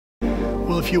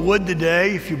Well, if you would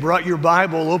today, if you brought your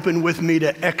Bible, open with me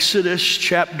to Exodus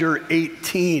chapter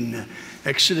 18.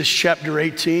 Exodus chapter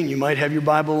 18. You might have your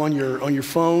Bible on your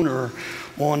phone or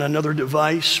on another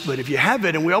device, but if you have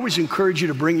it, and we always encourage you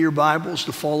to bring your Bibles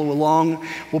to follow along.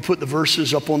 We'll put the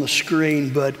verses up on the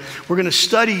screen, but we're going to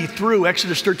study through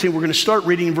Exodus 13. We're going to start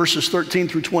reading verses 13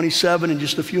 through 27 in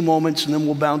just a few moments, and then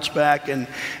we'll bounce back and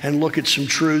look at some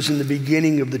truths in the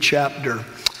beginning of the chapter.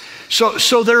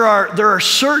 So there are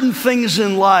certain things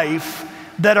in life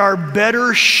that are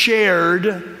better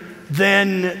shared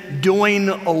than doing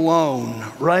alone,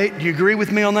 right? Do you agree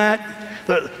with me on that?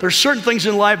 There's certain things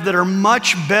in life that are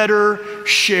much better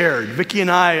shared. Vicki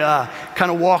and I kind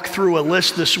of walked through a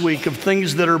list this week of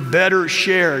things that are better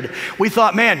shared. We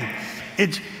thought, man,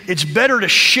 it's better to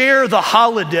share the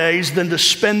holidays than to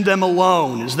spend them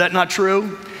alone. Is that not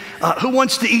true? Who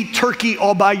wants to eat turkey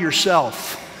all by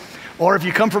yourself? Or if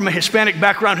you come from a Hispanic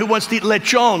background, who wants to eat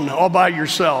lechon all by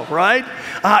yourself, right?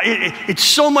 It's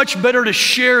so much better to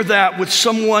share that with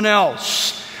someone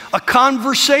else. A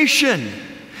conversation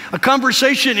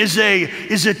is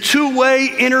a two-way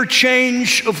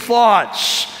interchange of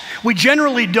thoughts. We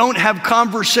generally don't have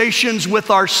conversations with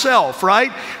ourselves,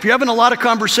 right? If you're having a lot of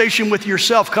conversation with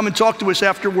yourself, come and talk to us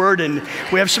afterward, and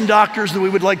we have some doctors that we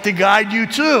would like to guide you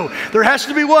to. There has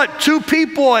to be what? Two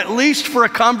people at least for a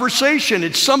conversation.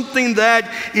 It's something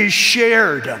that is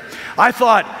shared. I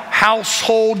thought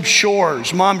household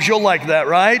chores. Moms, you'll like that,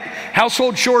 right?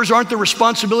 Household chores aren't the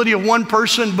responsibility of one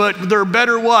person, but they're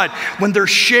better what? When they're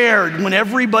shared, when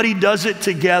everybody does it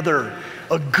together.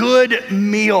 A good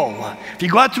meal. If you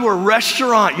go out to a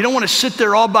restaurant, you don't want to sit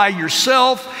there all by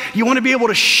yourself. You want to be able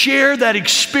to share that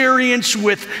experience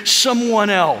with someone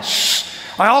else.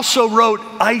 I also wrote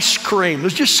ice cream.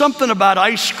 There's just something about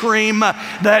ice cream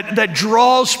that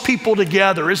draws people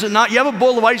together, is it not? You have a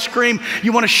bowl of ice cream,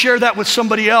 you want to share that with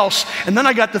somebody else. And then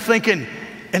I got to thinking,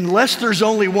 unless there's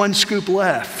only one scoop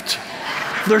left.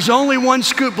 If there's only one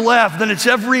scoop left, then it's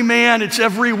every man, it's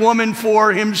every woman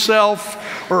for himself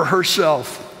or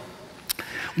herself.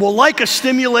 Well, like a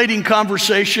stimulating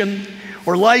conversation,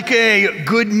 or like a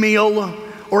good meal,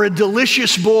 or a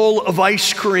delicious bowl of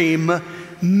ice cream,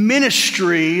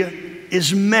 ministry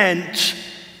is meant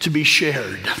to be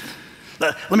shared.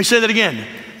 Let me say that again.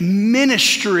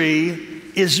 Ministry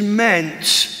is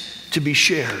meant to be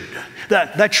shared.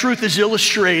 That truth is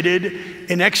illustrated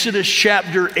in Exodus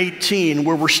chapter 18,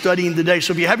 where we're studying today.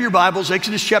 So if you have your Bibles,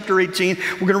 Exodus chapter 18,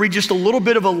 we're going to read just a little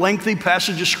bit of a lengthy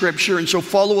passage of Scripture, and so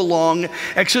follow along.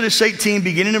 Exodus 18,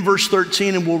 beginning in verse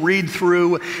 13, and we'll read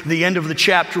through the end of the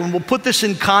chapter. And we'll put this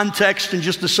in context in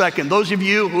just a second. Those of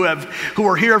you who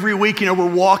are here every week,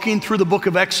 we're walking through the book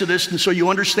of Exodus, and so you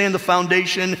understand the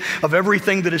foundation of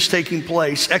everything that is taking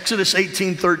place. Exodus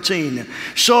 18:13.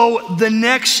 So the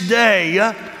next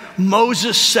day,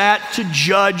 Moses sat to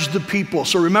judge the people.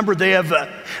 So remember, they have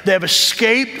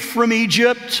escaped from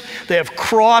Egypt. They have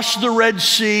crossed the Red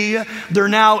Sea. They're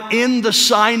now in the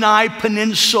Sinai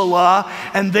Peninsula,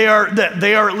 and they are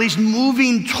at least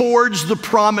moving towards the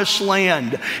Promised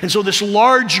Land. And so this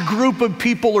large group of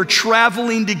people are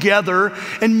traveling together,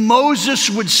 and Moses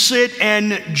would sit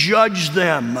and judge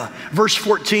them. Verse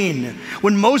 14,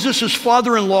 when Moses'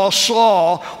 father-in-law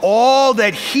saw all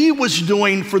that he was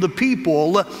doing for the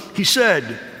people, he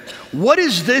said, "What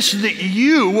is this that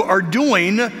you are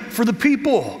doing for the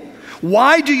people?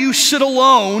 Why do you sit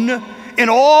alone and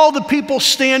all the people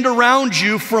stand around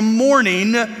you from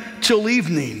morning till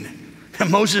evening?" And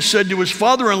Moses said to his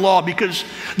father-in-law, "Because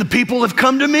the people have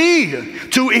come to me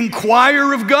to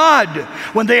inquire of God.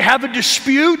 When they have a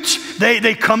dispute,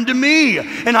 they come to me,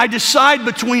 and I decide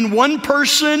between one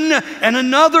person and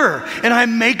another, and I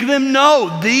make them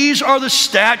know these are the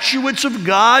statutes of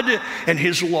God and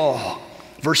his law."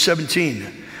 Verse 17,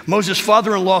 Moses'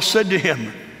 father-in-law said to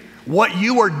him, "What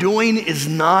you are doing is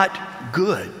not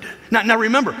good." Now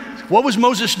remember, what was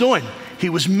Moses doing? He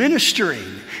was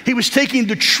ministering. He was taking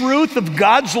the truth of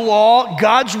God's law,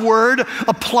 God's word,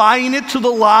 applying it to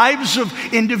the lives of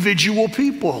individual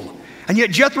people. And yet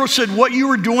Jethro said, "What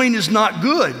you are doing is not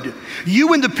good.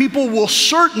 You and the people will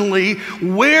certainly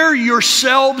wear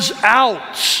yourselves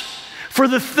out. For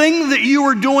the thing that you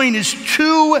are doing is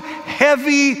too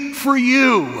heavy for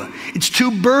you. It's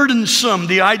too burdensome,"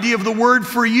 the idea of the word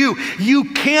for you. "You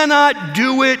cannot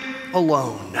do it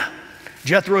alone."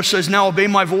 Jethro says, "Now obey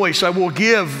my voice. I will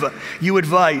give you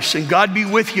advice, and God be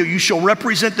with you. You shall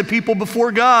represent the people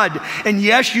before God. And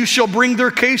yes, you shall bring their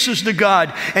cases to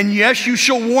God. And yes, you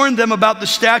shall warn them about the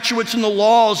statutes and the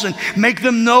laws and make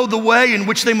them know the way in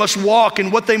which they must walk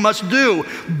and what they must do.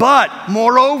 But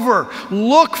moreover,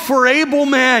 look for able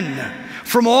men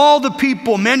from all the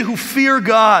people, men who fear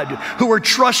God, who are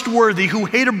trustworthy, who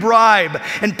hate a bribe,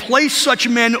 and place such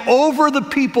men over the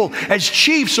people as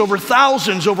chiefs over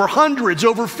thousands, over hundreds,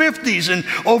 over 50s, and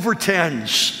over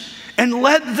 10s. And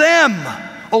let them,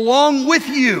 along with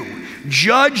you,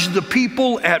 judge the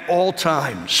people at all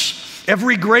times.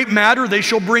 Every great matter they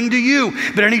shall bring to you,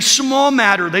 but any small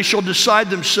matter they shall decide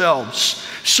themselves.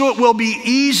 So it will be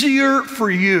easier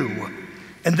for you,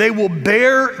 and they will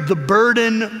bear the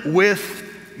burden with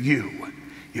you.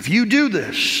 If you do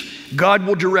this, God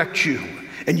will direct you,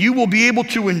 and you will be able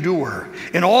to endure,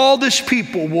 and all this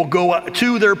people will go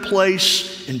to their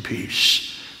place in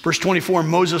peace. Verse 24,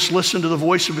 Moses listened to the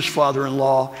voice of his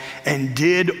father-in-law and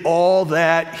did all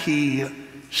that he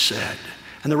said.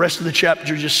 And the rest of the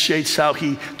chapter just states how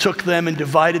he took them and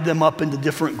divided them up into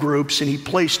different groups, and he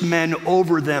placed men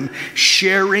over them,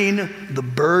 sharing the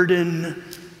burden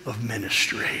of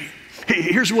ministry.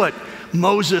 Here's what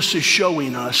Moses is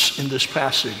showing us in this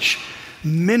passage.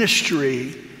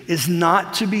 Ministry is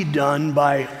not to be done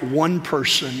by one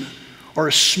person or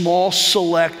a small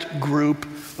select group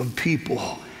of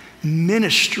people.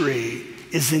 Ministry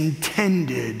is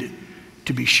intended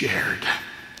to be shared.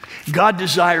 God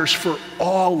desires for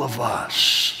all of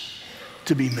us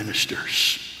to be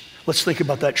ministers. Let's think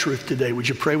about that truth today. Would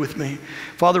you pray with me?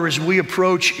 Father, as we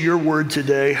approach your word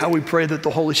today, how we pray that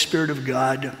the Holy Spirit of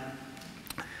God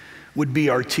would be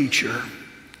our teacher.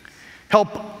 Help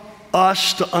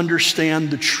us to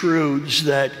understand the truths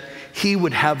that he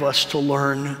would have us to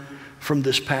learn from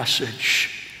this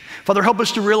passage. Father, help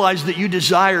us to realize that you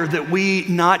desire that we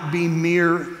not be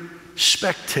mere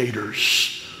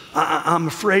spectators. I'm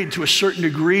afraid to a certain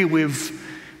degree we've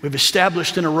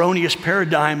established an erroneous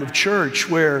paradigm of church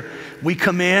where we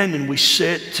come in and we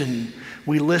sit and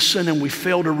we listen and we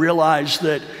fail to realize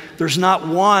that there's not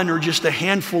one or just a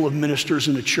handful of ministers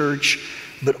in the church,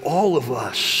 but all of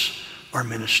us are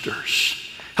ministers.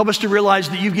 Help us to realize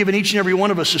that you've given each and every one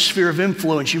of us a sphere of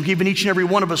influence. You've given each and every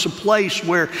one of us a place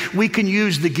where we can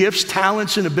use the gifts,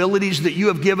 talents, and abilities that you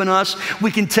have given us.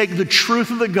 We can take the truth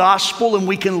of the gospel and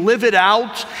we can live it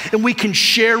out and we can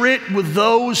share it with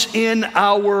those in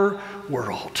our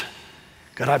world.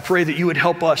 God, I pray that you would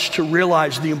help us to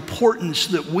realize the importance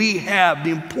that we have,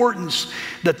 the importance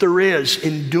that there is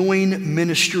in doing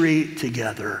ministry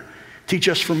together. Teach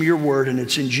us from your word, and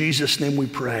it's in Jesus' name we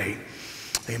pray.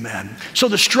 Amen. So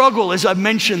the struggle, as I've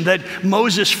mentioned, that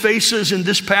Moses faces in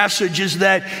this passage is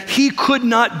that he could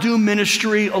not do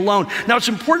ministry alone. Now, it's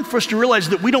important for us to realize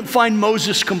that we don't find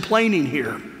Moses complaining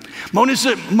here.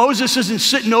 Moses isn't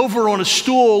sitting over on a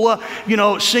stool,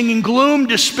 singing gloom,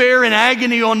 despair, and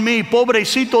agony on me,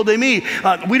 pobrecito de mí.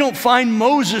 We don't find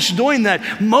Moses doing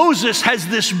that. Moses has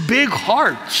this big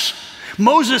heart.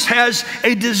 Moses has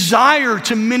a desire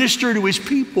to minister to his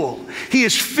people. He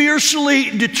is fiercely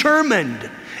determined,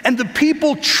 and the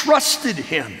people trusted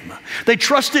him. They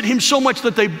trusted him so much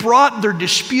that they brought their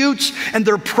disputes and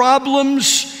their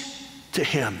problems to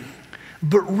him.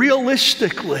 But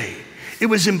realistically, it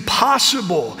was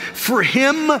impossible for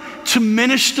him to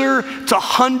minister to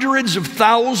hundreds of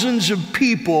thousands of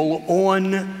people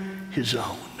on his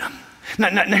own.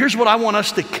 Now here's what I want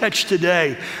us to catch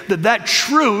today, that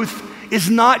truth is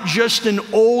not just an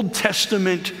Old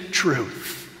Testament truth.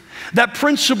 That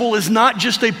principle is not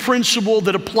just a principle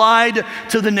that applied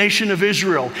to the nation of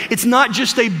Israel. It's not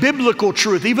just a biblical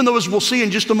truth, even though, as we'll see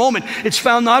in just a moment, it's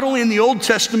found not only in the Old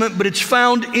Testament, but it's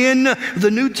found in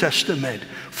the New Testament.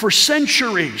 For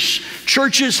centuries,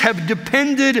 churches have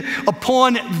depended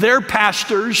upon their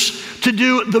pastors to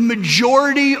do the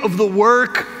majority of the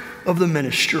work of the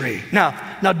ministry.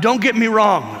 Now don't get me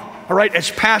wrong. All right, as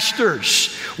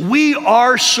pastors, we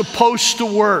are supposed to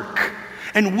work,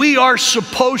 and we are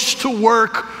supposed to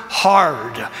work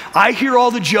hard. I hear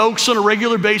all the jokes on a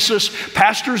regular basis.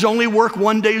 Pastors only work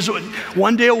one day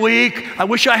a week. I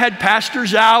wish I had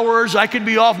pastor's hours. I could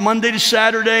be off Monday to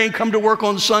Saturday and come to work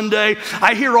on Sunday.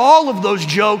 I hear all of those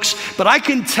jokes, but I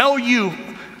can tell you,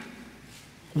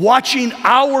 watching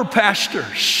our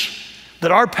pastors,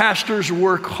 that our pastors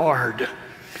work hard.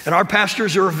 And our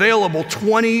pastors are available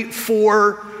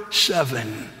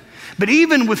 24/7. But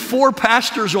even with 4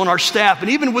 pastors on our staff,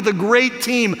 and even with a great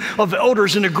team of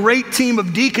elders and a great team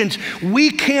of deacons,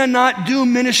 we cannot do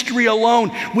ministry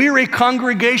alone. We are a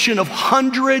congregation of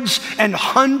hundreds and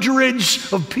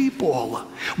hundreds of people.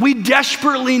 We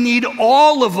desperately need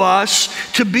all of us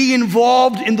to be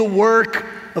involved in the work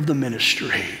of the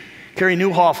ministry. Carrie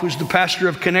Newhoff, who's the pastor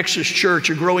of Connexus Church,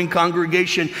 a growing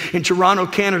congregation in Toronto,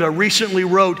 Canada, recently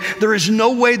wrote, "There is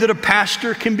no way that a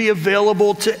pastor can be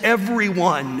available to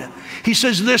everyone." He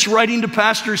says this, writing to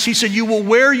pastors, he said, "You will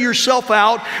wear yourself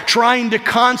out trying to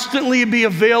constantly be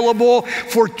available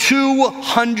for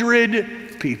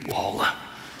 200 people.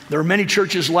 There are many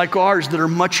churches like ours that are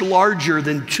much larger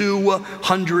than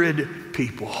 200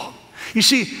 people. You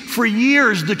see, for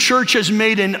years, the church has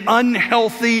made an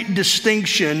unhealthy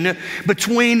distinction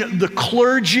between the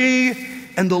clergy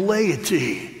and the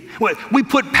laity. We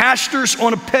put pastors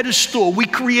on a pedestal. We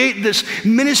create this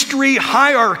ministry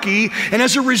hierarchy, and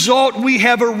as a result, we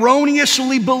have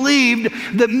erroneously believed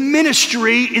that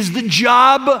ministry is the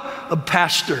job of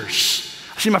pastors.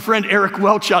 I see my friend Eric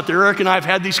Welch out there. Eric and I have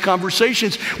had these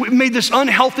conversations. We've made this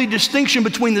unhealthy distinction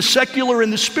between the secular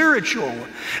and the spiritual,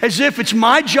 as if it's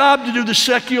my job to do the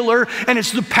secular and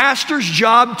it's the pastor's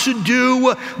job to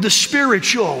do the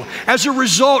spiritual. As a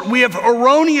result, we have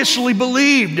erroneously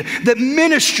believed that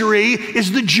ministry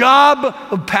is the job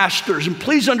of pastors. And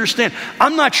please understand,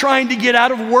 I'm not trying to get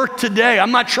out of work today.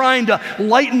 I'm not trying to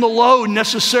lighten the load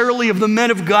necessarily of the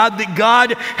men of God that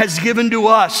God has given to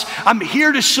us. I'm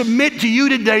here to submit to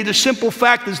you today, the simple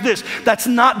fact is this: that's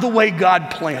not the way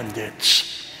God planned it.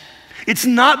 It's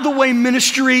not the way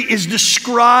ministry is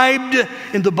described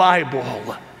in the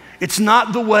Bible. It's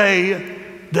not the way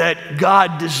that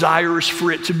God desires for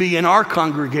it to be in our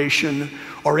congregation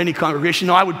or any congregation.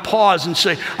 Now, I would pause and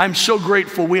say, I'm so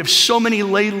grateful. We have so many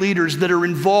lay leaders that are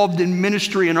involved in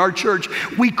ministry in our church.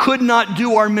 We could not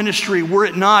do our ministry were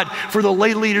it not for the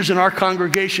lay leaders in our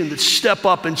congregation that step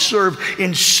up and serve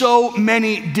in so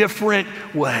many different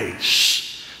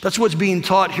ways. That's what's being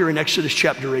taught here in Exodus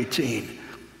chapter 18.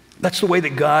 That's the way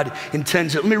that God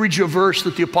intends it. Let me read you a verse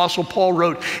that the Apostle Paul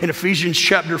wrote in Ephesians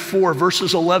chapter 4,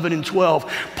 verses 11 and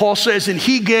 12. Paul says, "And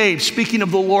he gave," speaking of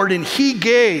the Lord, "and he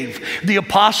gave the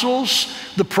apostles,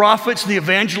 the prophets, the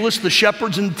evangelists, the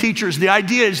shepherds, and the teachers." The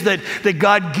idea is that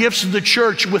God gifts the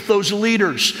church with those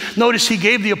leaders. Notice he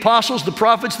gave the apostles, the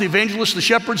prophets, the evangelists, the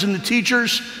shepherds, and the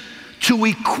teachers to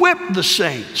equip the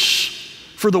saints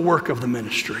for the work of the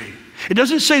ministry. It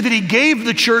doesn't say that he gave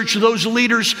the church those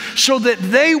leaders so that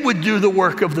they would do the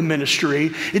work of the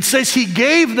ministry. It says he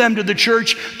gave them to the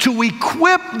church to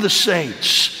equip the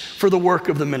saints for the work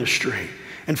of the ministry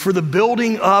and for the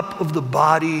building up of the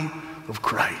body of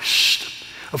Christ.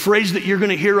 A phrase that you're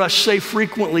going to hear us say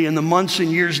frequently in the months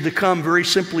and years to come very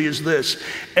simply is this: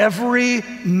 every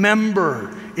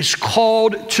member is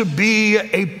called to be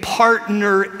a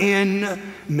partner in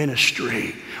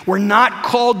ministry. We're not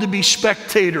called to be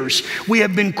spectators. We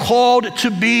have been called to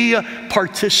be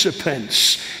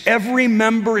participants. Every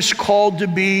member is called to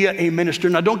be a minister.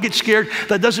 Now, don't get scared.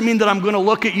 That doesn't mean that I'm going to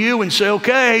look at you and say,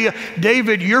 okay,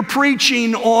 David, you're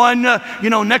preaching on,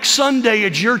 next Sunday,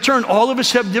 it's your turn. All of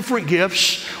us have different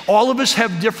gifts. All of us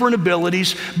have different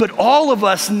abilities, but all of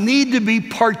us need to be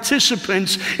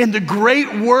participants in the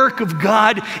great work of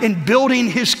God in building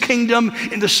his kingdom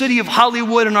in the city of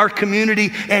Hollywood, in our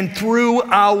community, and through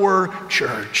our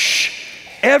church.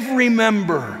 Every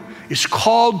member is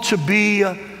called to be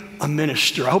a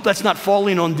minister. I hope that's not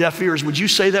falling on deaf ears. Would you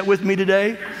say that with me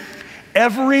today?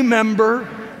 Every member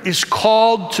is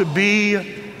called to be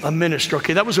a minister.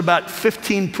 Okay, that was about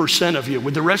 15% of you.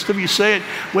 Would the rest of you say it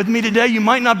with me today? You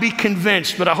might not be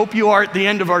convinced, but I hope you are at the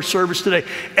end of our service today.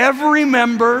 Every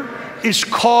member is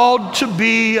called to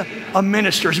be a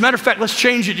minister. As a matter of fact, let's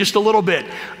change it just a little bit.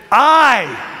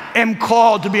 I am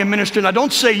called to be a minister. Now,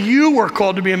 don't say you were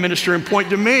called to be a minister and point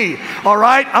to me, all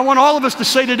right? I want all of us to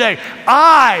say today,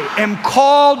 I am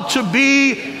called to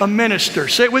be a minister.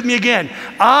 Say it with me again.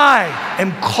 I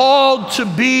am called to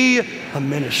be a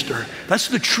minister. That's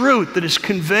the truth that is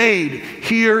conveyed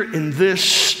here in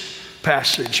this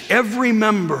passage. Every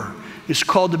member is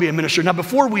called to be a minister. Now,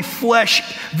 before we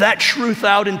flesh that truth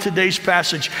out in today's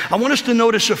passage, I want us to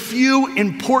notice a few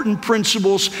important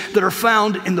principles that are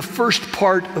found in the first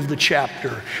part of the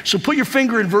chapter. So put your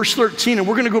finger in verse 13, and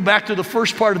we're going to go back to the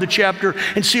first part of the chapter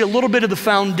and see a little bit of the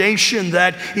foundation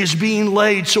that is being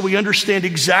laid so we understand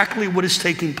exactly what is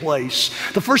taking place.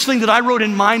 The first thing that I wrote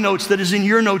in my notes that is in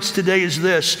your notes today is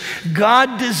this: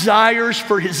 God desires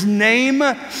for his name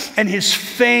and his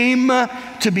fame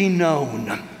to be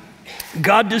known.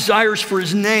 God desires for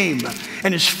his name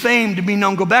and his fame to be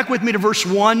known. Go back with me to verse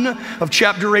 1 of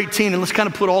chapter 18, and let's kind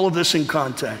of put all of this in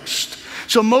context.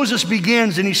 So Moses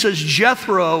begins, and he says,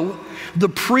 Jethro, the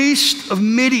priest of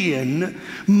Midian,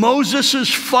 Moses'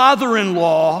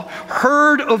 father-in-law,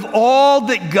 heard of all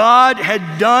that God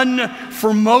had done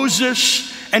for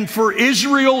Moses and for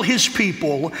Israel, his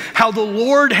people, how the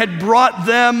Lord had brought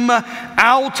them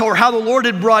out, or how the Lord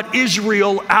had brought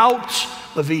Israel out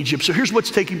of Egypt. So here's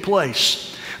what's taking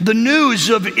place. The news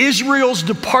of Israel's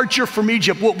departure from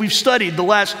Egypt, what we've studied the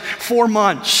last 4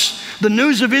 months, the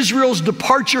news of Israel's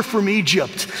departure from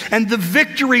Egypt and the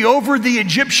victory over the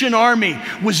Egyptian army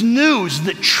was news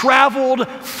that traveled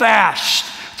fast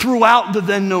throughout the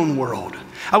then known world.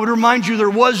 I would remind you, there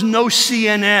was no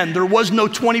CNN. There was no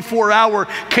 24-hour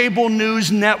cable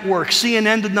news network.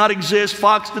 CNN did not exist.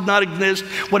 Fox did not exist.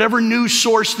 Whatever news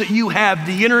source that you have,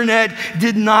 the internet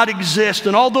did not exist.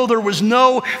 And although there was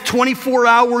no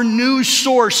 24-hour news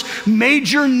source,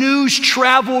 major news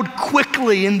traveled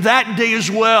quickly in that day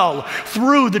as well,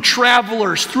 through the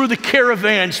travelers, through the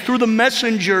caravans, through the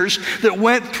messengers that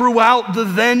went throughout the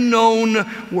then known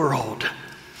world.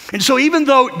 And so even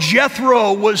though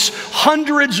Jethro was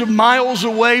hundreds of miles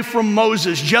away from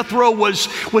Moses, Jethro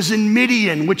was in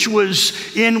Midian, which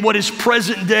was in what is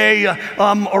present day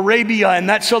Arabia and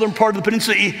that southern part of the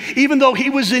peninsula. Even though he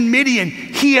was in Midian,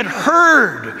 he had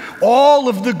heard all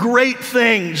of the great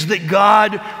things that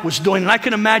God was doing. And I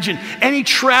can imagine any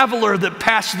traveler that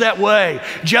passed that way,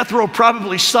 Jethro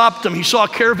probably stopped him. He saw a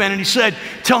caravan and he said,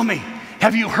 "Tell me,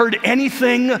 have you heard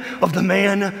anything of the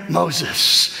man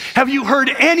Moses? Have you heard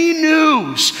any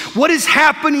news? What is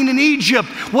happening in Egypt?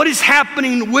 What is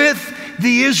happening with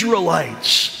the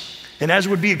Israelites?" And as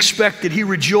would be expected, he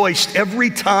rejoiced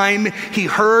every time he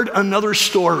heard another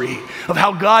story of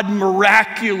how God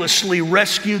miraculously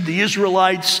rescued the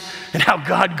Israelites and how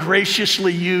God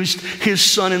graciously used his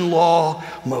son-in-law,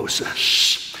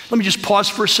 Moses. Let me just pause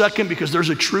for a second, because there's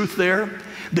a truth there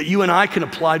that you and I can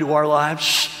apply to our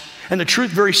lives. And the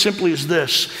truth very simply is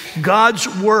this: God's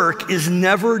work is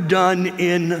never done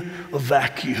in a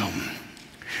vacuum.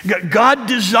 God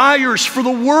desires for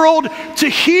the world to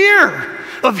hear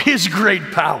of his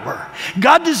great power.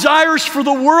 God desires for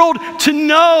the world to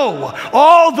know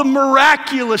all the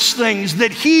miraculous things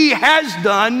that he has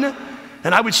done,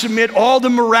 and I would submit all the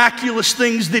miraculous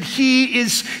things that he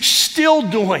is still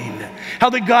doing. How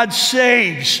that God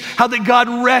saves, how that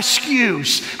God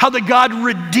rescues, how that God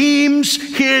redeems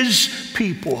his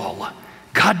people.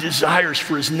 God desires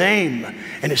for his name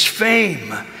and his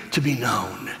fame to be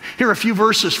known. Here are a few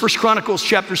verses. 1 Chronicles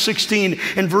chapter 16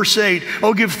 and verse 8.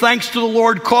 "Oh, give thanks to the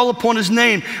Lord, call upon his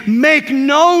name, make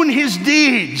known his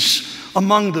deeds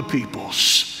among the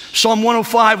peoples." Psalm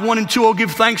 105, 1 and 2, "Oh,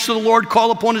 give thanks to the Lord,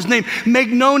 call upon his name, make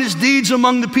known his deeds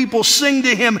among the people, sing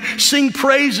to him, sing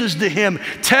praises to him,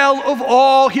 tell of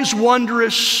all his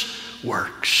wondrous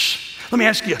works." Let me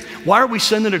ask you, why are we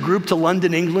sending a group to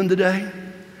London, England today?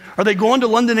 Are they going to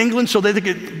London, England so they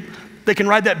can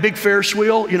ride that big Ferris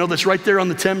wheel, that's right there on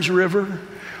the Thames River?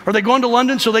 Are they going to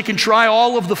London so they can try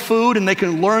all of the food and they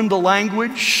can learn the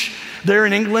language there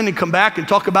in England and come back and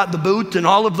talk about the boot and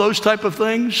all of those type of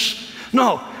things?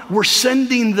 No. We're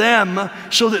sending them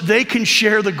so that they can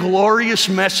share the glorious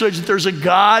message that there's a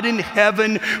God in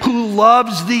heaven who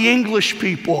loves the English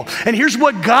people. And here's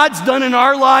what God's done in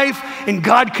our life, and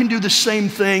God can do the same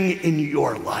thing in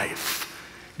your life.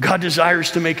 God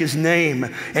desires to make his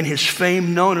name and his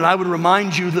fame known. And I would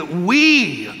remind you that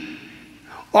we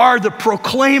are the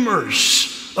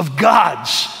proclaimers of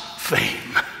God's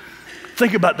fame.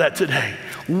 Think about that today.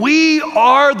 We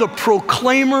are the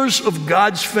proclaimers of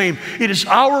God's fame. It is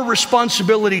our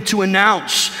responsibility to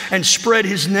announce and spread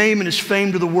his name and his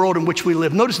fame to the world in which we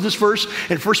live. Notice this verse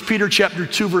in 1 Peter chapter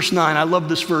 2, verse 9. I love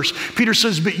this verse. Peter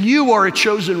says, "But you are a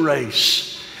chosen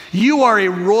race. You are a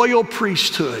royal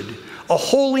priesthood, a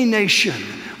holy nation,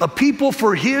 a people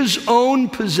for his own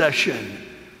possession,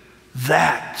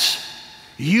 that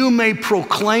you may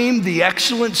proclaim the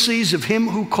excellencies of him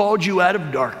who called you out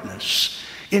of darkness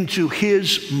into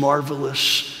his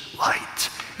marvelous light."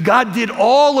 God did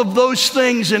all of those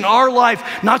things in our life,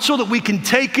 not so that we can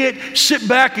take it, sit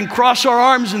back and cross our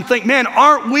arms and think, "Man,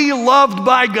 aren't we loved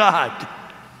by God?"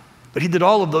 But he did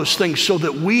all of those things so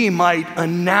that we might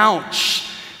announce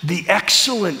the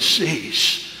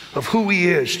excellencies of who he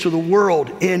is to the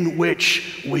world in which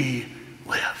we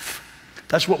live.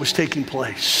 That's what was taking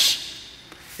place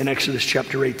in Exodus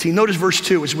chapter 18. Notice verse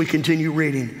 2 as we continue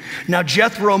reading. "Now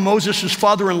Jethro, Moses'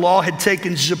 father-in-law, had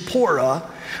taken Zipporah,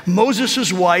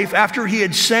 Moses' wife, after he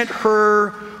had sent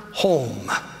her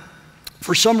home."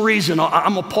 For some reason,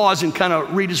 I'm going to pause and kind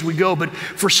of read as we go, but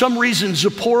for some reason,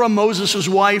 Zipporah, Moses'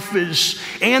 wife,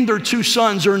 and their 2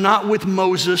 sons are not with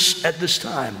Moses at this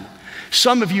time.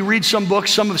 Some of you read some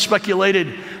books, some have speculated,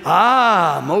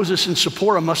 Moses and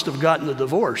Zipporah must have gotten a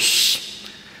divorce.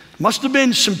 Must have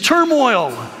been some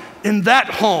turmoil in that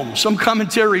home. Some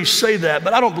commentaries say that,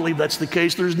 but I don't believe that's the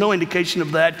case. There's no indication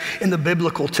of that in the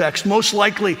biblical text. Most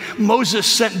likely, Moses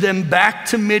sent them back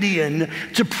to Midian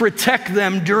to protect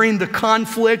them during the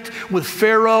conflict with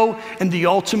Pharaoh and the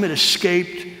ultimate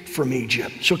escape from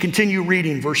Egypt. So continue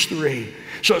reading verse 3.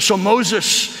 So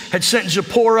Moses had sent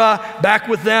Zipporah back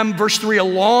with them, verse 3,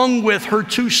 along with her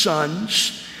 2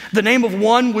 sons. The name of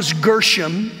one was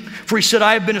Gershom, for he said,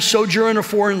 I have been a sojourner in a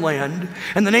foreign land.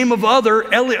 And the name of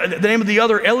the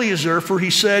other Eleazar, for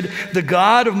he said, the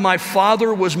God of my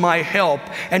father was my help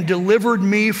and delivered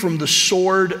me from the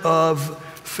sword of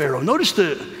Pharaoh. Notice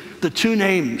the 2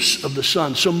 names of the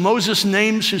sons. So Moses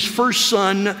names his first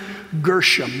son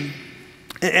Gershom.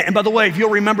 And by the way, if you'll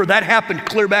remember, that happened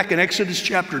clear back in Exodus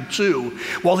chapter 2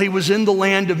 while he was in the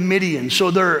land of Midian.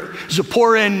 So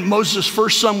Zipporah and Moses'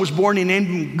 first son was born. He named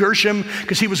him Gershom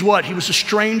because he was what? He was a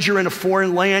stranger in a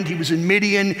foreign land. He was in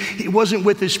Midian. He wasn't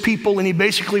with his people. And he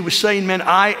basically was saying, man,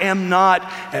 I am not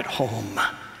at home.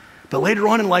 But later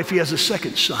on in life, he has a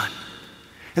second son.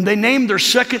 And they named their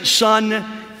second son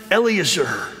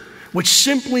Eleazar, which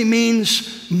simply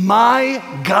means, my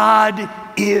God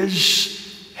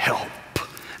is help.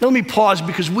 Now, let me pause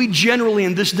because we generally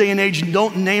in this day and age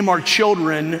don't name our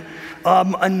children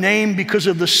a name because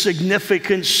of the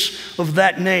significance of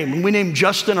that name. When we named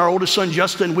Justin, our oldest son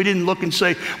Justin, we didn't look and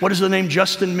say, what does the name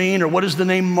Justin mean? Or what does the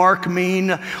name Mark mean?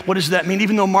 What does that mean?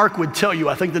 Even though Mark would tell you,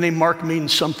 I think the name Mark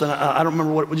means something. I don't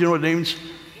remember do you know what it means?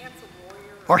 Handsome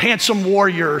warrior. Or handsome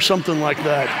warrior or something like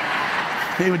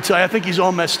that. He would tell you, I think he's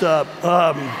all messed up.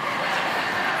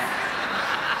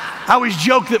 I always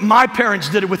joke that my parents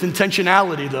did it with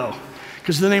intentionality, though,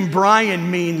 because the name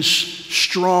Brian means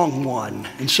strong one.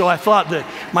 And so I thought that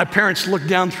my parents looked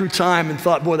down through time and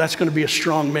thought, boy, that's going to be a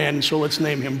strong man, and so let's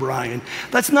name him Brian.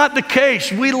 That's not the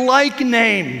case. We like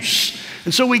names.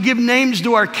 And so we give names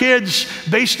to our kids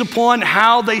based upon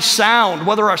how they sound,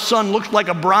 whether our son looks like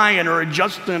a Brian or a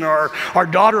Justin or our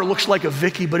daughter looks like a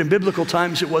Vicky, but in biblical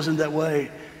times it wasn't that way.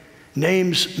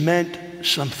 Names meant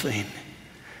something.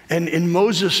 And in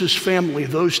Moses' family,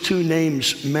 those 2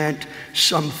 names meant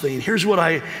something. Here's what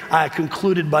I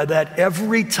concluded by that.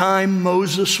 Every time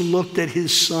Moses looked at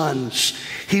his sons,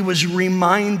 he was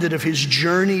reminded of his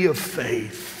journey of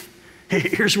faith.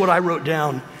 Here's what I wrote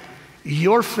down.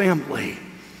 Your family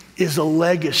is a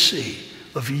legacy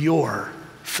of your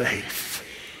faith.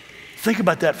 Think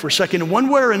about that for a second. In one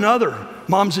way or another,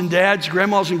 moms and dads,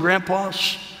 grandmas and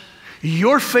grandpas,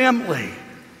 your family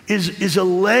is a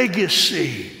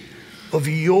legacy of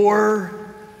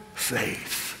your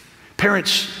faith.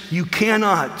 Parents, you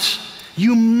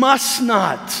must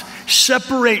not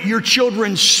separate your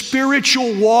children's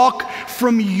spiritual walk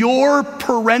from your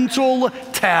parental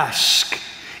task.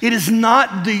 It is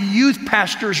not the youth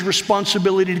pastor's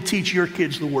responsibility to teach your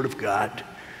kids the Word of God.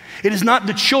 It is not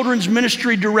the children's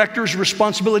ministry director's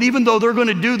responsibility, even though they're going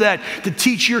to do that, to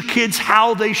teach your kids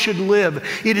how they should live.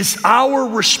 It is our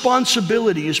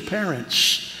responsibility as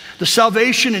parents. The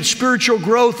salvation and spiritual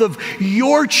growth of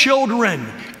your children,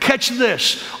 catch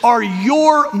this, are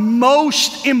your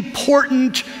most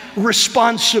important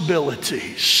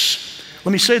responsibilities.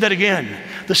 Let me say that again.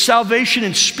 The salvation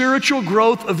and spiritual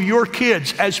growth of your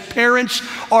kids as parents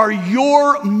are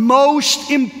your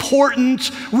most important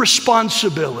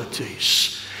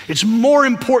responsibilities. It's more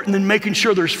important than making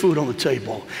sure there's food on the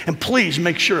table. And please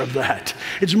make sure of that.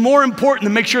 It's more important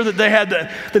than make sure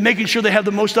that making sure they have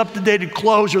the most up-to-date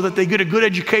clothes, or that they get a good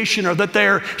education, or that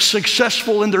they're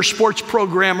successful in their sports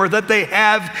program, or that they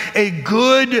have a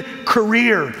good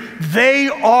career. They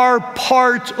are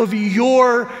part of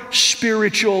your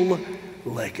spiritual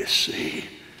legacy.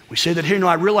 We say that here. No,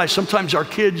 I realize sometimes our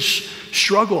kids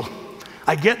struggle.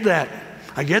 I get that.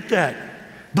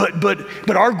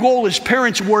 But our goal as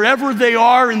parents, wherever they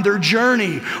are in their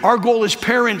journey, our goal as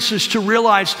parents is to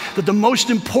realize that the most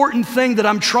important thing that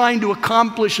I'm trying to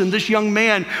accomplish in this young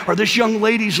man or this young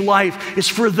lady's life is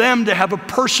for them to have a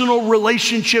personal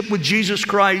relationship with Jesus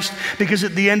Christ, because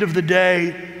at the end of the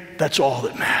day, that's all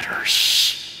that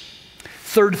matters.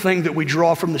 Third thing that we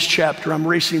draw from this chapter, I'm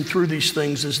racing through these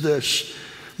things, is this.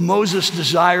 Moses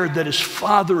desired that his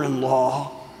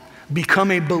father-in-law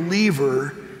become a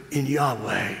believer in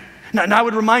Yahweh. Now, I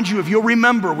would remind you, if you'll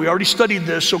remember, we already studied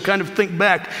this, so kind of think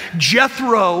back.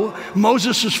 Jethro,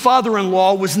 Moses'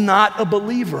 father-in-law, was not a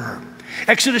believer.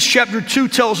 Exodus chapter 2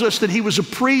 tells us that he was a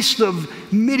priest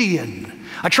of Midian.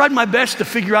 I tried my best to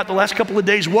figure out the last couple of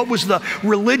days what was the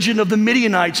religion of the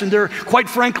Midianites, and there, quite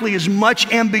frankly, is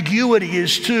much ambiguity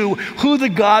as to who the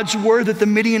gods were that the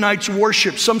Midianites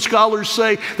worshiped. Some scholars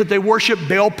say that they worshiped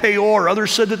Baal Peor.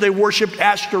 Others said that they worshiped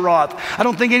Ashtaroth. I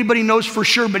don't think anybody knows for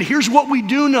sure, but here's what we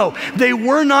do know. They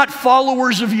were not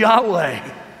followers of Yahweh.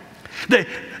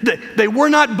 They were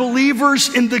not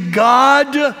believers in the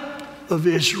God of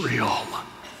Israel.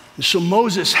 And so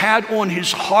Moses had on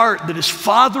his heart that his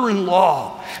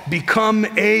father-in-law become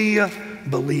a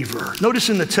believer. Notice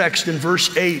in the text in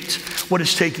verse 8 what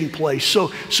is taking place.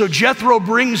 So Jethro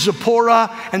brings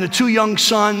Zipporah and the two young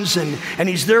sons, and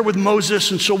he's there with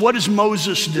Moses. And so what does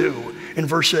Moses do in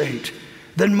verse 8?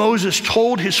 Then Moses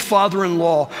told his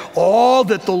father-in-law all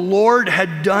that the Lord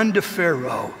had done to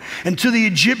Pharaoh and to the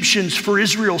Egyptians for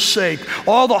Israel's sake,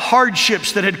 all the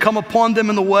hardships that had come upon them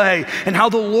in the way, and how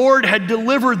the Lord had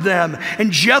delivered them.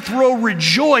 And Jethro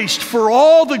rejoiced for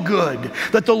all the good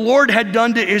that the Lord had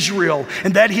done to Israel,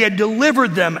 and that he had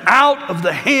delivered them out of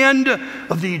the hand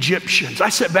of the Egyptians. I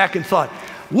sat back and thought,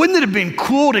 wouldn't it have been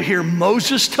cool to hear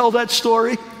Moses tell that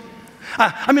story?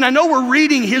 I mean, I know we're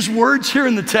reading his words here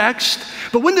in the text,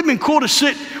 but wouldn't it have been cool to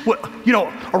sit,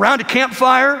 around a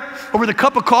campfire or with a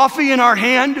cup of coffee in our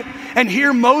hand and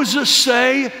hear Moses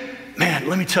say, man,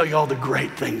 let me tell you all the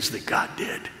great things that God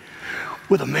did.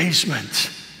 With amazement,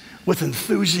 with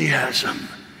enthusiasm,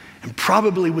 and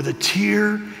probably with a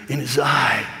tear in his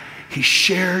eye, he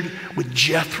shared with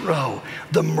Jethro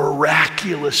the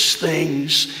miraculous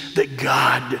things that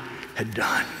God had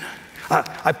done.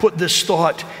 I put this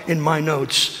thought in my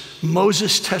notes.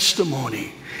 Moses'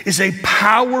 testimony is a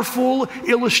powerful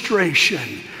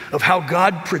illustration of how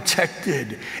God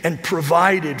protected and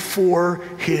provided for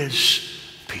his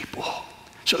people.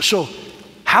 So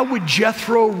how would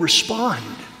Jethro respond?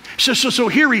 So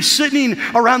here he's sitting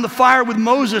around the fire with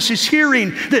Moses. He's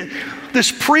hearing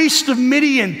this priest of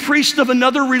Midian, priest of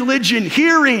another religion,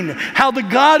 hearing how the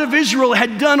God of Israel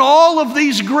had done all of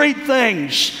these great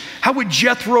things. How would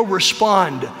Jethro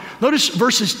respond? Notice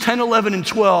verses 10, 11, and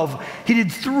 12. He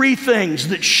did three things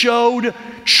that showed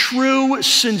true,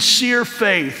 sincere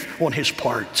faith on his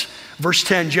part. Verse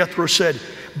 10, Jethro said,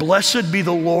 "Blessed be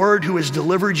the Lord who has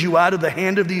delivered you out of the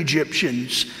hand of the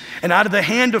Egyptians and out of the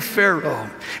hand of Pharaoh,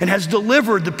 and has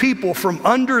delivered the people from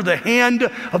under the hand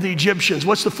of the Egyptians."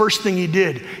 What's the first thing he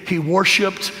did? He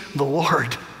worshiped the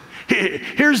Lord.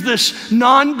 Here's this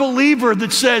non-believer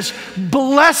that says,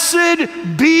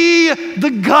 "Blessed be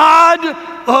the God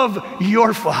of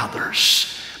your fathers.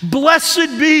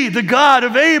 Blessed be the God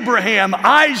of Abraham,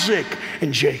 Isaac,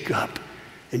 and Jacob."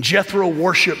 And Jethro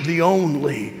worshiped the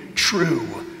only true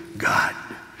God.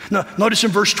 Now, notice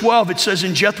in verse 12, it says,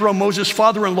 "And Jethro, Moses'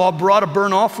 father-in-law, brought a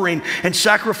burnt offering and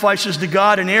sacrifices to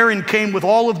God. And Aaron came with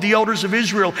all of the elders of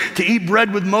Israel to eat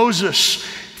bread with Moses'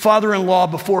 father-in-law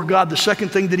before God." The second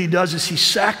thing that he does is he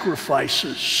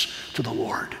sacrifices to the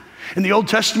Lord. In the Old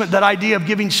Testament, that idea of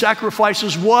giving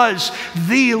sacrifices was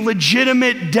the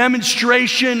legitimate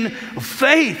demonstration of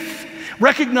faith.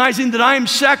 Recognizing that I am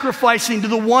sacrificing to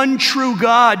the one true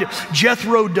God,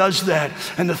 Jethro does that.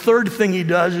 And the third thing he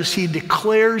does is he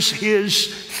declares his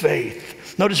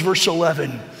faith. Notice verse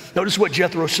 11. Notice what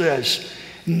Jethro says.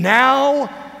 "Now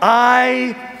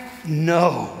I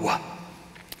know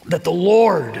that the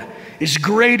Lord is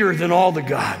greater than all the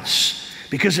gods,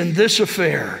 because in this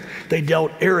affair they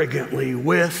dealt arrogantly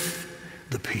with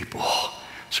the people."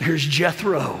 So here's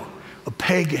Jethro, a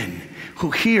pagan, who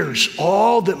hears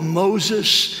all that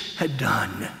Moses had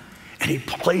done, and he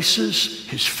places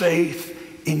his faith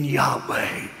in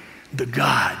Yahweh, the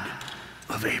God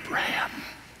of Abraham.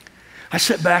 I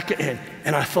sat back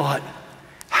and I thought,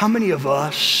 how many of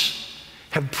us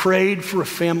have prayed for a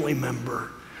family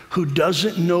member who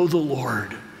doesn't know the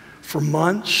Lord for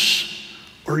months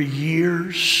or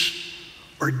years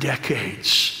or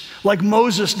decades? Like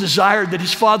Moses desired that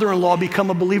his father-in-law become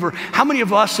a believer. How many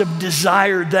of us have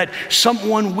desired that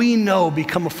someone we know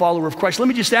become a follower of Christ? Let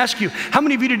me just ask you, how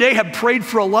many of you today have prayed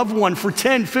for a loved one for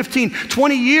 10, 15,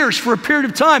 20 years for a period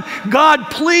of time?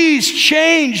 God, please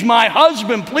change my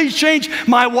husband. Please change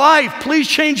my wife. Please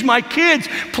change my kids.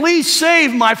 Please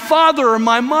save my father or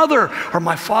my mother or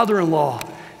my father-in-law.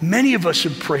 Many of us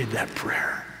have prayed that prayer.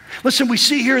 Listen, we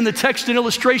see here in the text an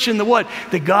illustration that what?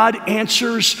 That God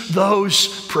answers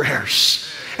those prayers.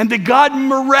 And that God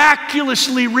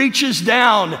miraculously reaches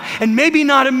down, and maybe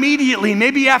not immediately,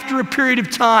 maybe after a period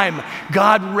of time,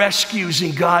 God rescues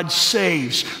and God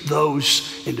saves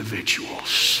those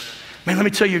individuals. Man, let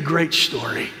me tell you a great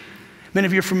story. Many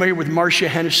of you are familiar with Marcia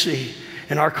Hennessy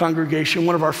in our congregation,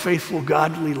 one of our faithful,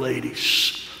 godly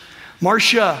ladies.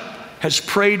 Marcia has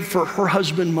prayed for her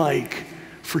husband, Mike,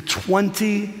 for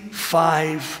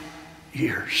 25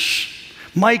 years.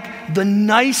 Mike, the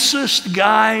nicest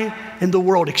guy in the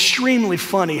world, extremely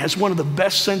funny, has one of the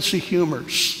best sense of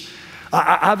humors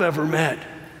I've ever met.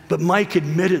 But Mike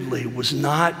admittedly was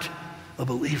not a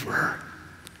believer.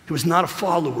 He was not a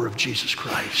follower of Jesus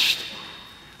Christ.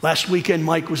 Last weekend,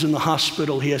 Mike was in the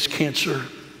hospital. He has cancer,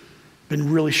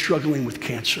 been really struggling with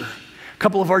cancer. A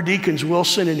couple of our deacons,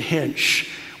 Wilson and Hinch,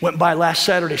 went by last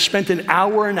Saturday, spent an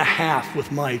hour and a half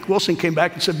with Mike. Wilson came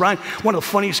back and said, Brian, one of the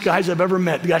funniest guys I've ever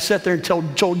met. The guy sat there and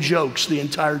told jokes the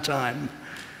entire time.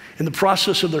 In the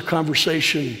process of their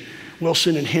conversation,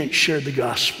 Wilson and Hinch shared the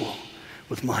gospel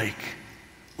with Mike.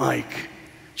 Mike,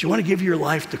 do you want to give your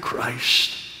life to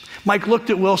Christ? Mike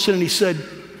looked at Wilson and he said,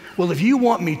 well, if you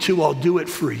want me to, I'll do it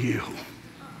for you.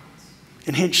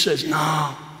 And Hinch says,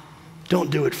 no, don't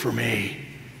do it for me.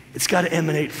 It's got to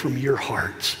emanate from your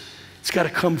heart. It's got to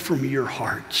come from your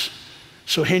heart.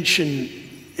 So Hinch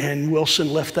and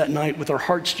Wilson left that night with our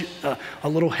hearts a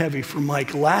little heavy for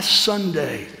Mike. Last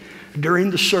Sunday, during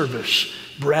the service,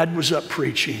 Brad was up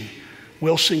preaching.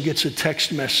 Wilson gets a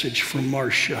text message from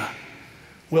Marcia.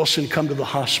 Wilson, come to the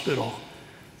hospital.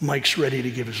 Mike's ready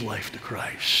to give his life to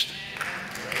Christ.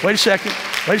 Wait a second.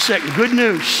 Good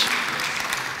news.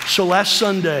 So last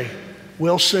Sunday,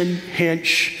 Wilson,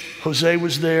 Hinch, Jose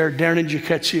was there, Darren and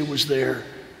Jacquetsia was there.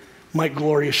 Mike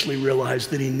gloriously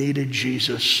realized that he needed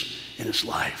Jesus in his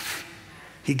life.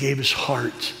 He gave his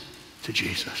heart to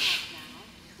Jesus.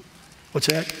 What's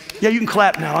that? Yeah, you can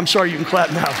clap now. I'm sorry, you can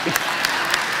clap now.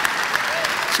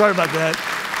 Sorry about that.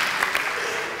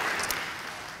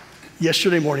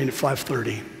 Yesterday morning at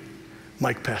 5:30,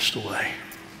 Mike passed away.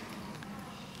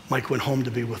 Mike went home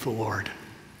to be with the Lord.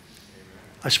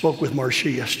 I spoke with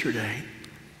Marcia yesterday.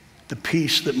 The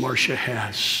peace that Marcia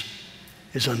has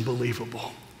is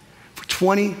unbelievable. For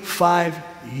 25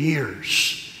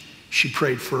 years, she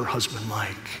prayed for her husband,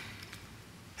 Mike.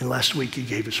 And last week, he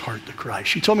gave his heart to Christ.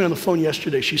 She told me on the phone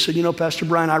yesterday, she said, you know, Pastor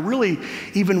Brian, I really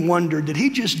even wondered, did he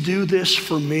just do this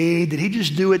for me? Did he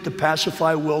just do it to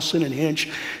pacify Wilson and Hinch?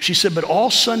 She said, but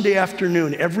all Sunday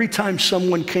afternoon, every time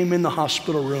someone came in the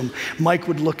hospital room, Mike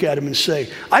would look at him and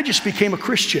say, I just became a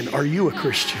Christian. Are you a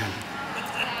Christian?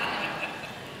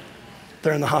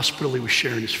 There in the hospital, he was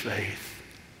sharing his faith.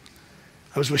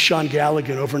 I was with Sean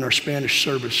Galligan over in our Spanish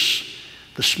service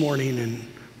this morning, and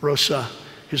Rosa,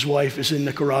 his wife, is in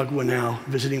Nicaragua now,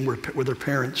 visiting with her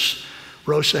parents.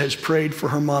 Rosa has prayed for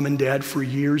her mom and dad for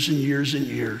years and years and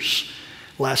years.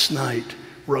 Last night,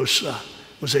 Rosa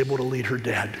was able to lead her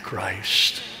dad to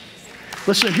Christ.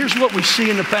 Listen, here's what we see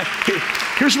in the past.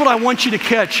 Here's what I want you to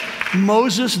catch.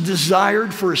 Moses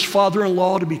desired for his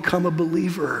father-in-law to become a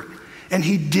believer, and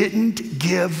he didn't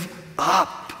give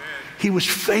up. He was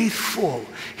faithful.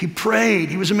 He prayed.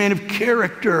 He was a man of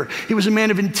character. He was a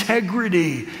man of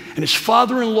integrity. And his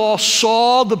father-in-law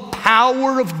saw the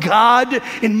power of God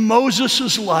in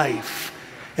Moses' life.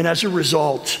 And as a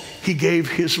result, he gave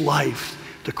his life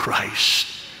to Christ.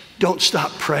 Don't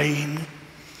stop praying.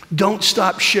 Don't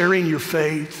stop sharing your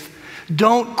faith.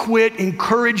 Don't quit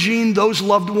encouraging those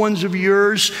loved ones of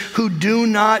yours who do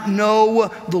not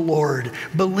know the Lord.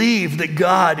 Believe that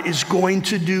God is going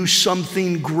to do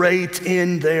something great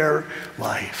in their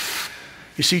life.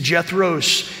 You see,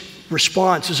 Jethro's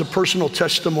response is a personal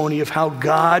testimony of how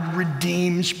God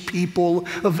redeems people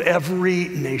of every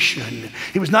nation.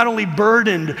 He was not only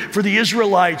burdened for the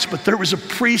Israelites, but there was a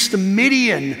priest, a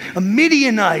Midianite,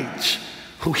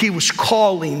 who he was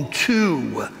calling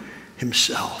to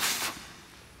himself.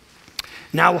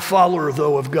 Now a follower,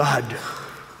 though, of God,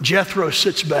 Jethro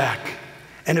sits back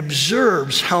and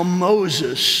observes how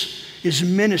Moses is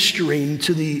ministering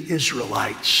to the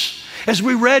Israelites. As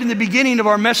we read in the beginning of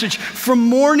our message, from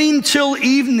morning till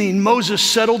evening, Moses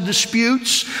settled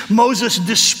disputes, Moses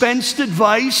dispensed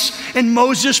advice, and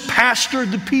Moses pastored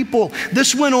the people.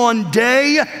 This went on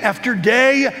day after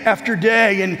day after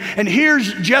day. And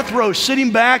here's Jethro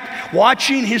sitting back,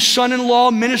 watching his son-in-law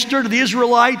minister to the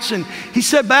Israelites. And he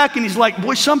sat back and he's like,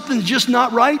 boy, something's just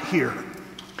not right here.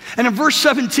 And in verse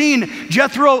 17,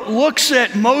 Jethro looks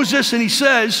at Moses and he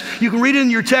says, you can read it in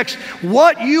your text,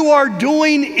 what you are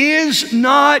doing is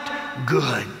not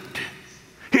good.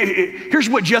 Here's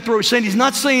what Jethro is saying. He's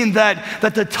not saying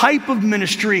that the type of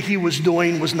ministry he was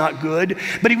doing was not good,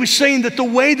 but he was saying that the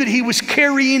way that he was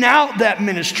carrying out that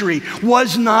ministry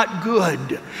was not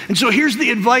good. And so here's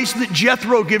the advice that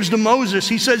Jethro gives to Moses.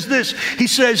 He says this, he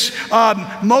says,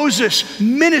 Moses,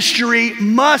 ministry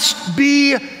must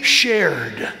be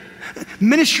shared.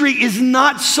 Ministry is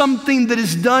not something that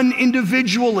is done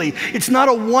individually. It's not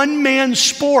a one-man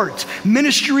sport.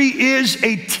 Ministry is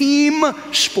a team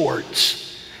sport.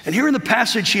 And here in the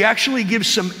passage, he actually gives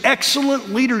some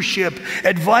excellent leadership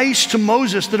advice to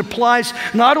Moses that applies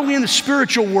not only in the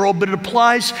spiritual world, but it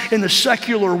applies in the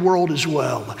secular world as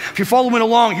well. If you're following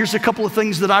along, here's a couple of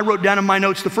things that I wrote down in my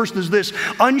notes. The first is this: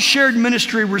 unshared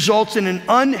ministry results in an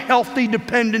unhealthy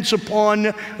dependence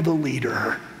upon the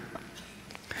leader.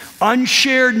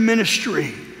 Unshared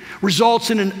ministry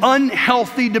results in an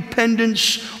unhealthy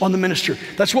dependence on the minister.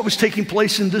 That's what was taking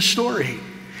place in this story.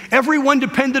 Everyone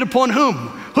depended upon whom?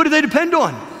 Who did they depend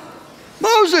on?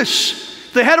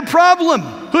 Moses. They had a problem.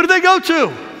 Who did they go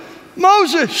to?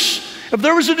 Moses. If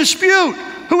there was a dispute,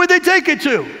 who would they take it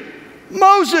to?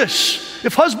 Moses.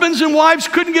 If husbands and wives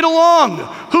couldn't get along,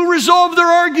 who resolved their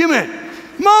argument?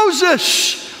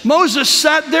 Moses. Moses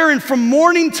sat there, and from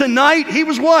morning to night, he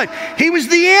was what? He was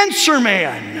the answer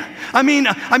man. I mean,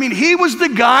 he was the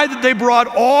guy that they brought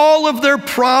all of their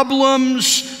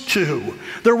problems to.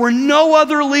 There were no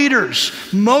other leaders.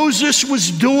 Moses was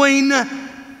doing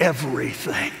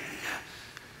everything.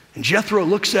 And Jethro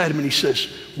looks at him and he says,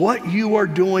 what you are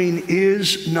doing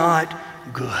is not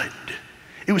good.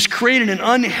 It was creating an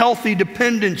unhealthy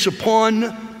dependence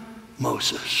upon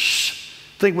Moses.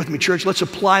 Think with me, church. Let's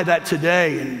apply that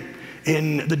today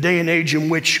in the day and age in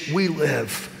which we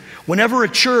live. Whenever a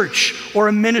church or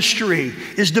a ministry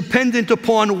is dependent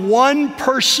upon one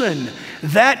person,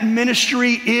 that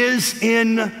ministry is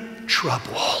in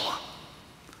trouble.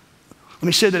 Let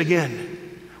me say that again.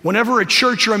 Whenever a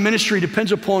church or a ministry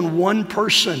depends upon one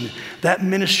person, that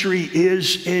ministry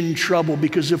is in trouble,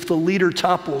 because if the leader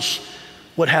topples,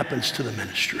 what happens to the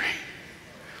ministry?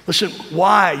 Listen,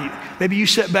 why? Maybe you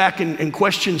sit back and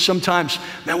question sometimes,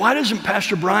 man, why doesn't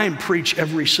Pastor Brian preach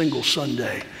every single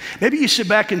Sunday? Maybe you sit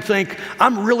back and think,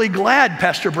 I'm really glad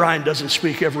Pastor Brian doesn't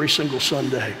speak every single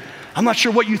Sunday. I'm not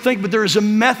sure what you think, but there is a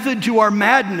method to our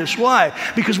madness. Why?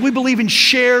 Because we believe in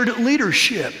shared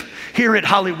leadership here at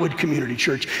Hollywood Community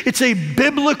Church. It's a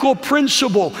biblical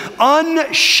principle.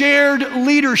 Unshared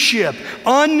leadership,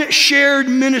 unshared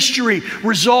ministry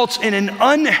results in an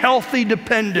unhealthy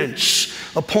dependence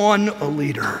upon a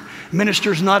leader.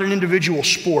 Minister is not an individual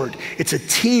sport. It's a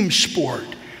team sport.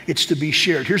 It's to be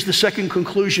shared. Here's the second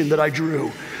conclusion that I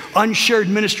drew. Unshared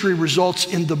ministry results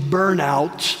in the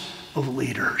burnout of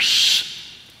leaders.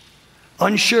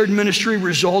 Unshared ministry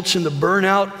results in the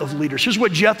burnout of leaders. Here's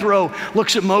what Jethro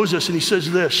looks at Moses and he says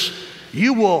this: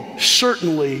 you will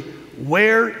certainly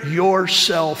wear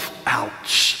yourself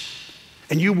out,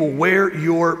 and you will wear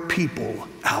your people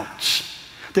out.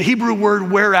 The Hebrew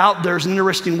word wear out there is an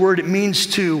interesting word. It means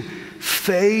to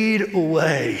fade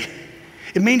away.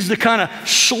 It means to kind of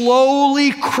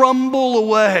slowly crumble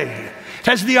away. It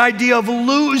has the idea of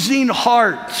losing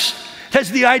heart. It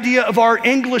has the idea of our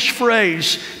English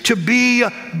phrase, to be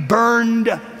burned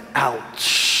out.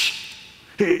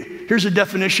 Here's a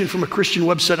definition from a Christian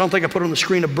website. I don't think I put it on the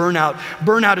screen of burnout.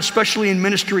 Burnout, especially in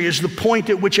ministry, is the point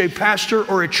at which a pastor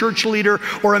or a church leader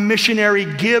or a missionary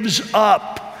gives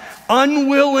up,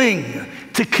 unwilling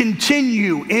to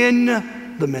continue in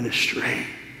the ministry.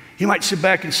 You might sit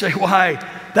back and say, why?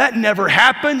 That never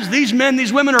happens. These men,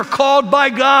 these women are called by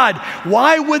God.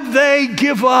 Why would they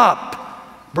give up?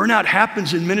 Burnout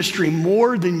happens in ministry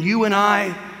more than you and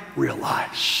I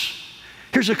realize.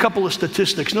 Here's a couple of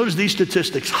statistics. Notice these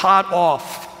statistics, hot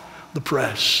off the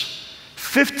press.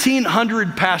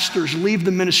 1,500 pastors leave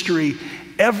the ministry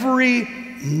every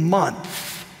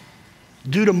month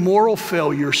due to moral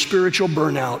failure, spiritual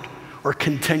burnout, or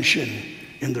contention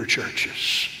in their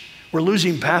churches. We're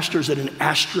losing pastors at an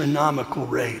astronomical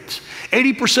rate.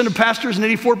 80% of pastors and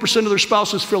 84% of their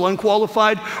spouses feel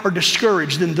unqualified or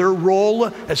discouraged in their role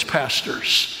as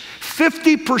pastors.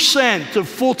 50% of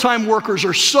full-time workers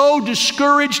are so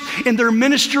discouraged in their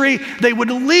ministry, they would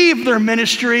leave their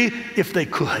ministry if they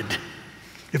could,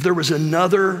 if there was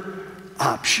another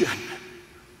option.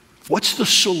 What's the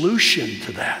solution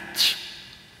to that?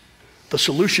 The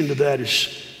solution to that is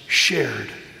shared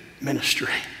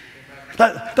ministry.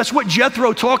 That's what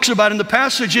Jethro talks about in the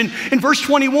passage. In verse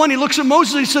 21, he looks at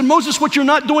Moses and he said, Moses, what you're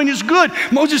not doing is good.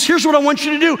 Moses, here's what I want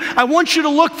you to do. I want you to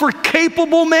look for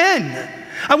capable men.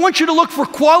 I want you to look for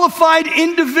qualified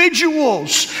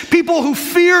individuals, people who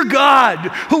fear God,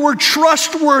 who are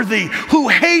trustworthy, who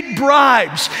hate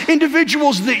bribes,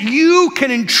 individuals that you can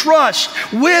entrust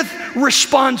with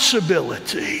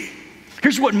responsibility.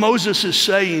 Here's what Moses is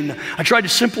saying. I tried to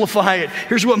simplify it.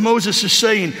 Here's what Moses is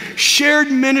saying.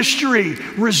 Shared ministry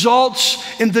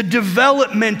results in the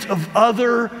development of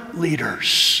other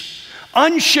leaders.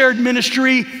 Unshared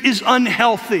ministry is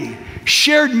unhealthy.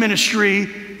 Shared ministry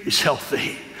is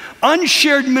healthy.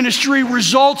 Unshared ministry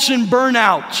results in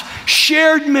burnout.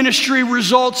 Shared ministry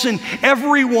results in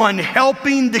everyone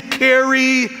helping to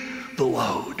carry the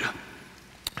load.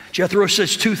 Jethro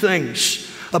says two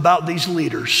things about these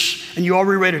leaders, and you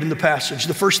already read it in the passage.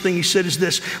 The first thing he said is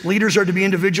this: leaders are to be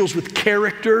individuals with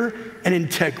character and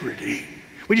integrity.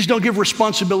 We just don't give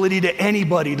responsibility to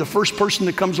anybody. The first person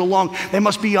that comes along, they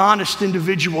must be honest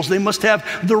individuals. They must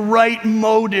have the right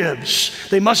motives.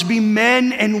 They must be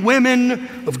men and women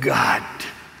of God.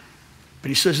 But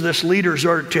he says this: leaders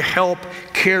are to help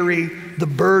carry the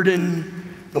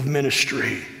burden of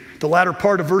ministry. The latter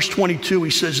part of verse 22,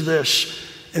 he says this: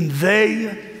 and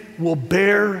they will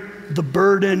bear the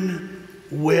burden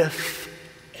with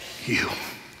you.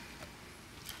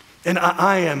 And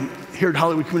I am here at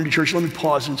Hollywood Community Church. Let me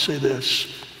pause and say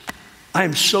this. I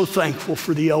am so thankful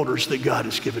for the elders that God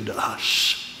has given to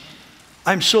us.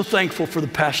 I'm so thankful for the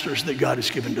pastors that God has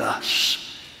given to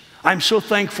us. I'm so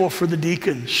thankful for the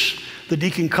deacons, the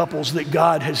deacon couples that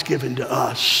God has given to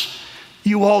us.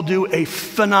 You all do a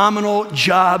phenomenal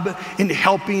job in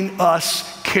helping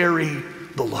us carry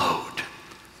the load.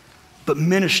 But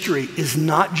ministry is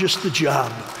not just the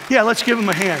job. Yeah, let's give them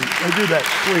a hand. I'll do that,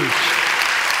 please.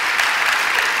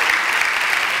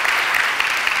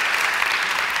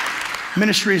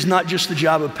 Ministry is not just the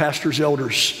job of pastors,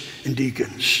 elders, and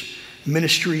deacons.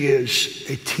 Ministry is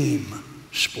a team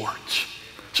sport.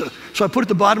 So I put at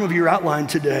the bottom of your outline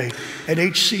today, at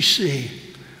HCC,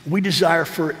 we desire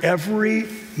for every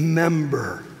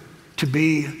member to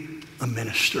be a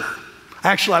minister.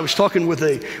 Actually, I was talking with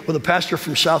a pastor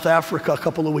from South Africa a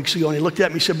couple of weeks ago, and he looked at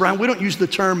me and said, Brian, we don't use the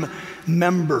term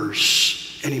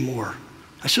members anymore.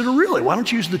 I said, oh, really? Why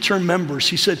don't you use the term members?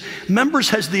 He said, members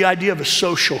has the idea of a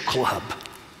social club,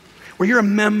 where you're a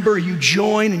member, you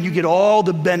join, and you get all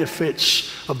the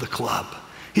benefits of the club.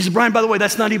 He said, Brian, by the way,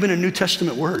 that's not even a New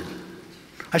Testament word.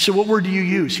 I said, what word do you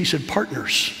use? He said,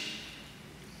 partners.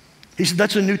 He said,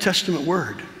 that's a New Testament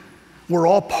word. We're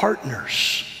all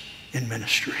partners in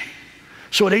ministry.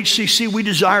 So at HCC, we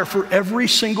desire for every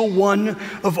single one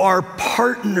of our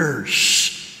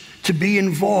partners to be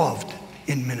involved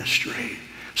in ministry.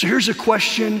 So here's a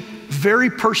question, very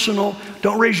personal.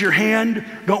 Don't raise your hand.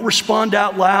 Don't respond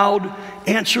out loud.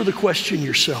 Answer the question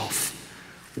yourself.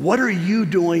 What are you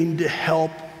doing to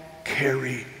help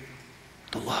carry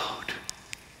the load?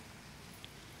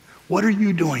 What are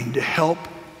you doing to help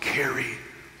carry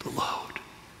the load?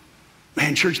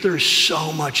 Man, church, there is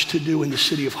so much to do in the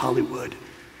city of Hollywood.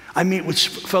 I meet with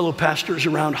fellow pastors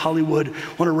around Hollywood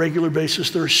on a regular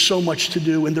basis. There is so much to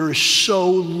do, and there is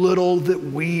so little that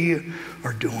we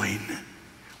are doing.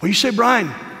 Well, you say, Brian,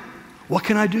 what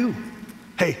can I do?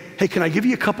 Hey, can I give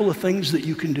you a couple of things that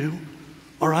you can do?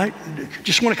 All right?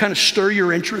 Just want to kind of stir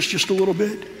your interest just a little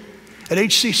bit. At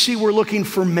HCC, we're looking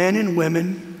for men and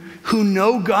women who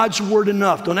know God's word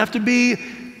enough. Don't have to be,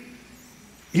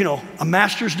 a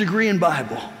master's degree in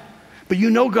Bible. But you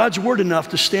know God's word enough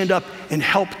to stand up and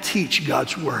help teach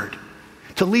God's word.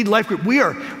 To lead life group. We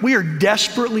are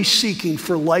desperately seeking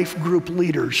for life group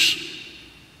leaders.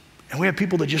 And we have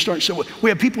people that just aren't so, we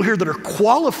have people here that are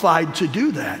qualified to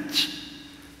do that,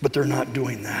 but they're not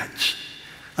doing that.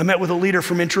 I met with a leader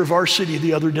from IntraVarsity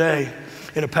the other day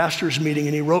in a pastor's meeting,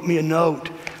 and he wrote me a note.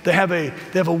 They have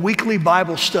a weekly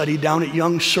Bible study down at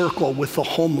Young Circle with the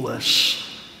homeless.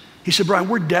 He said, Brian,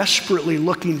 we're desperately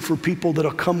looking for people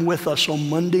that'll come with us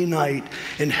on Monday night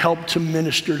and help to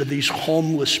minister to these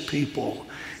homeless people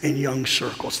in Young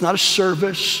Circle. It's not a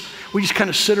service. We just kind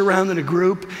of sit around in a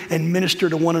group and minister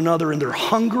to one another, and they're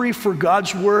hungry for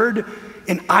God's word,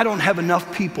 and I don't have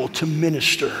enough people to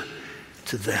minister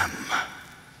to them.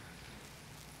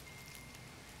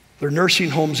 There are nursing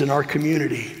homes in our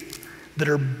community that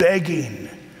are begging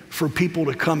for people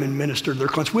to come and minister to their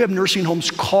clients. We have nursing homes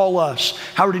call us.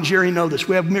 Howard and Jerry know this.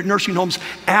 We have nursing homes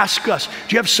ask us,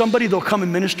 do you have somebody that'll come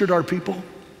and minister to our people?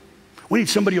 We need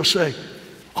somebody who'll say,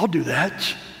 I'll do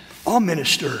that. I'll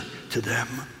minister to them.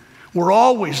 We're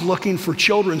always looking for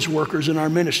children's workers in our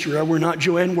ministry, are we not,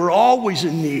 Joanne? We're always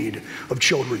in need of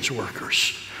children's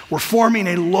workers. We're forming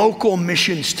a local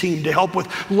missions team to help with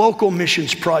local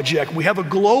missions project. We have a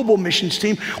global missions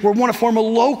team. We want to form a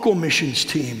local missions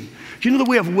team. Do you know that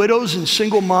we have widows and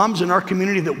single moms in our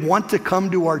community that want to come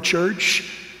to our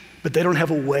church, but they don't have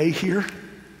a way here?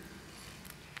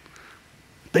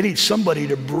 They need somebody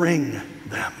to bring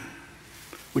them.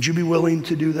 Would you be willing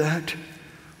to do that?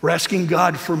 We're asking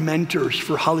God for mentors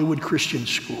for Hollywood Christian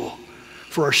School,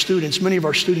 for our students. Many of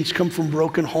our students come from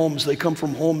broken homes. They come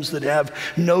from homes that have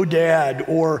no dad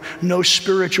or no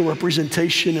spiritual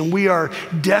representation, and we are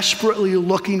desperately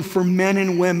looking for men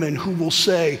and women who will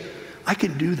say, I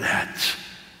can do that.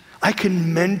 I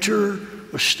can mentor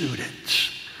a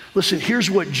student. Listen, here's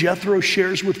what Jethro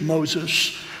shares with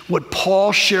Moses, what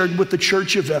Paul shared with the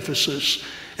church of Ephesus,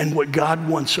 and what God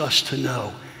wants us to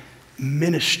know.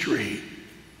 Ministry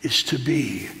is to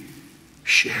be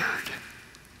shared.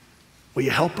 Will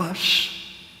you help us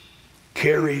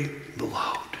carry the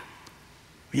load?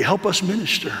 Will you help us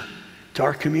minister to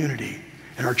our community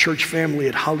and our church family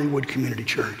at Hollywood Community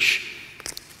Church?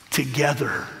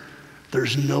 Together,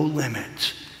 there's no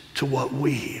limit to what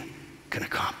we can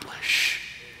accomplish.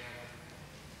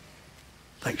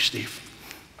 Thanks, Steve.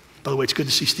 By the way, it's good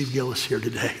to see Steve Gillis here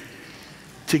today.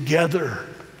 Together,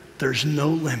 there's no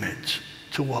limit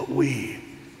to what we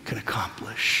can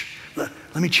accomplish.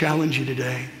 Let me challenge you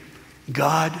today.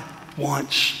 God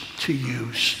wants to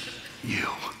use you.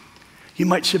 You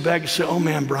might sit back and say, oh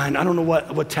man, Brian, I don't know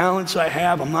what talents I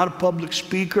have. I'm not a public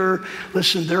speaker.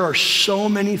 Listen, there are so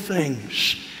many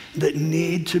things that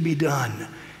need to be done.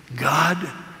 God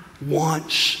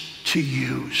wants to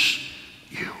use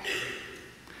you.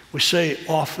 We say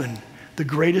often, the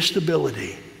greatest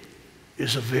ability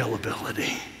is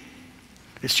availability.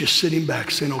 It's just sitting back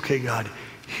saying, okay, God,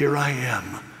 here I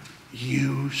am.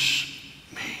 Use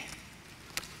me.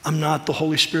 I'm not the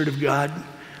Holy Spirit of God.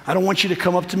 I don't want you to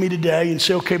come up to me today and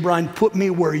say, okay, Brian, put me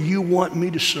where you want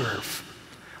me to serve.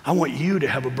 I want you to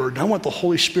have a burden. I want the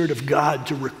Holy Spirit of God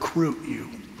to recruit you.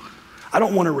 I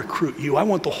don't want to recruit you. I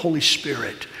want the Holy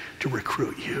Spirit to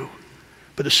recruit you.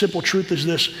 But the simple truth is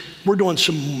this: we're doing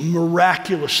some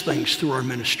miraculous things through our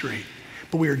ministry,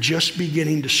 but we are just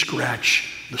beginning to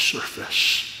scratch the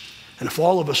surface. And if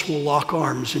all of us will lock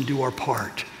arms and do our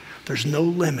part, there's no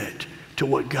limit to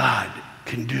what God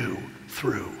can do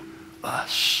through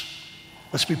us.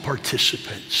 Let's be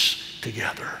participants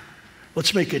together.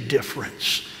 Let's make a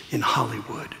difference in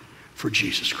Hollywood for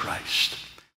Jesus Christ.